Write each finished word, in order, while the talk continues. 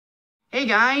Hey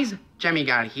guys, Gemmy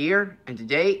God here, and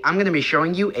today I'm going to be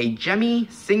showing you a Gemmy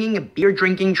singing beer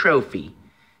drinking trophy.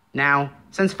 Now,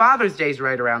 since Father's Day is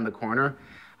right around the corner,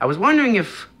 I was wondering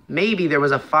if maybe there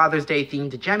was a Father's Day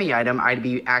themed Gemmy item I'd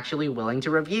be actually willing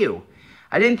to review.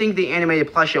 I didn't think the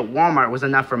animated plush at Walmart was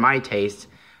enough for my taste,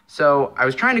 so I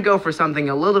was trying to go for something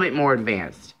a little bit more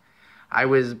advanced. I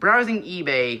was browsing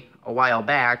eBay a while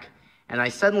back, and I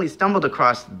suddenly stumbled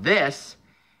across this,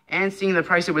 and seeing the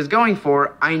price it was going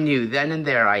for, I knew then and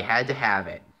there I had to have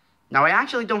it. Now, I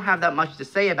actually don't have that much to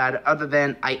say about it other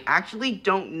than I actually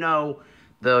don't know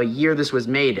the year this was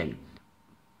made in.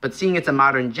 But seeing it's a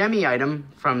modern Gemmy item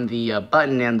from the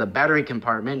button and the battery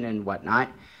compartment and whatnot,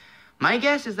 my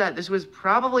guess is that this was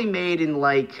probably made in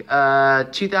like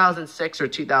 2006 or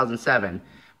 2007,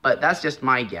 but that's just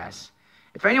my guess.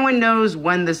 If anyone knows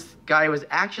when this guy was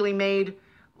actually made,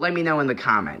 let me know in the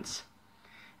comments.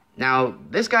 Now,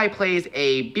 this guy plays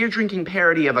a beer-drinking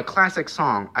parody of a classic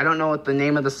song. I don't know what the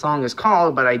name of the song is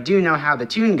called, but I do know how the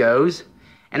tune goes.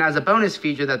 And as a bonus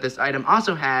feature that this item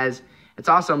also has, it's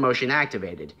also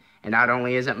motion-activated. And not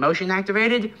only is it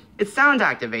motion-activated, it's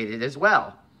sound-activated as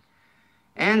well.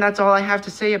 And that's all I have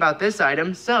to say about this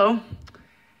item, so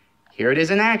here it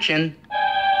is in action.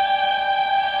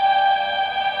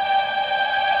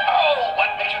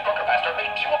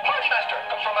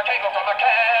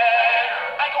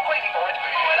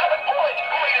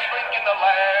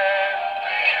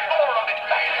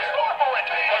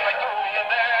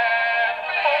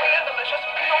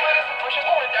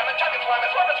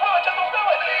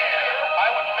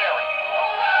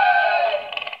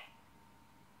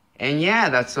 And yeah,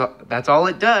 that's all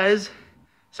it does.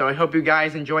 So I hope you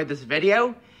guys enjoyed this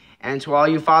video. And to all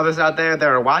you fathers out there that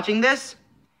are watching this,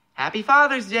 Happy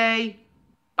Father's Day.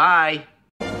 Bye.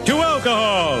 To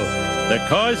alcohol, the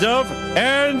cause of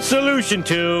and solution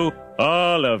to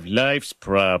all of life's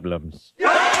problems.